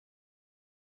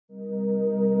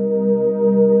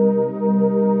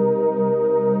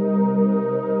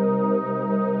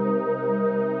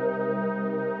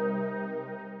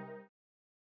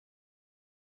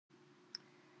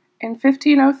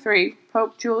1503,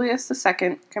 Pope Julius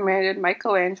II commanded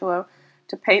Michelangelo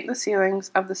to paint the ceilings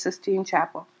of the Sistine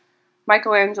Chapel.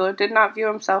 Michelangelo did not view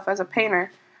himself as a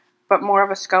painter, but more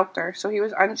of a sculptor, so he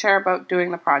was unsure about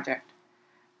doing the project.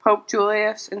 Pope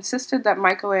Julius insisted that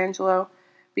Michelangelo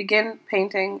begin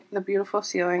painting the beautiful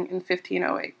ceiling in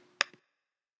 1508.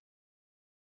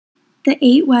 The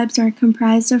 8 webs are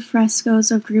comprised of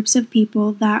frescoes of groups of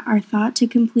people that are thought to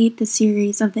complete the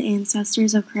series of the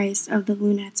ancestors of Christ of the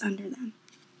lunettes under them.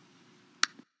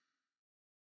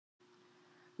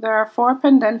 There are 4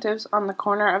 pendentives on the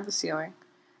corner of the ceiling.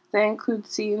 They include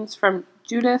scenes from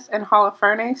Judith and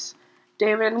Holofernes,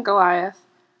 David and Goliath,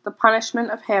 the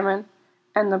punishment of Haman,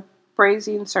 and the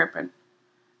brazen serpent.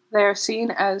 They are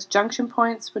seen as junction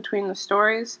points between the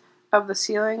stories of the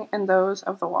ceiling and those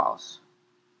of the walls.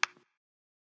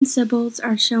 Sibyls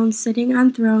are shown sitting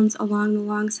on thrones along the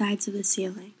long sides of the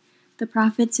ceiling. The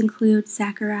prophets include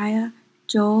Zechariah,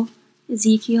 Joel,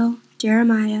 Ezekiel,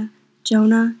 Jeremiah,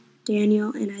 Jonah,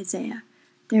 Daniel, and Isaiah.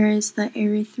 There is the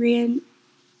Erythrean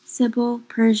Sibyl,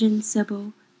 Persian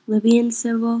Sibyl, Libyan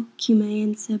Sibyl,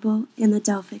 Cumaean Sibyl, and the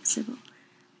Delphic Sibyl.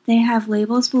 They have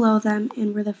labels below them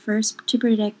and were the first to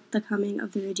predict the coming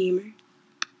of the Redeemer.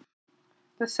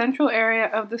 The central area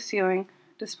of the ceiling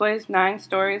displays 9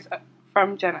 stories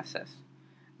from Genesis.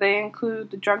 They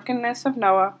include the drunkenness of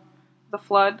Noah, the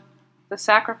flood, the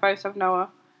sacrifice of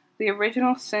Noah, the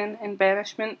original sin and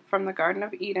banishment from the Garden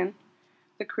of Eden,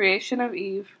 the creation of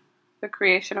Eve, the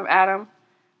creation of Adam,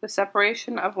 the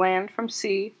separation of land from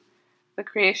sea, the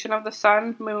creation of the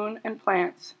sun, moon, and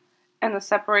plants, and the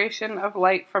separation of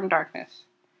light from darkness.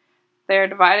 They are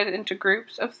divided into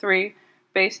groups of 3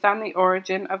 based on the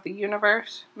origin of the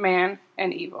universe, man,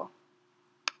 and evil.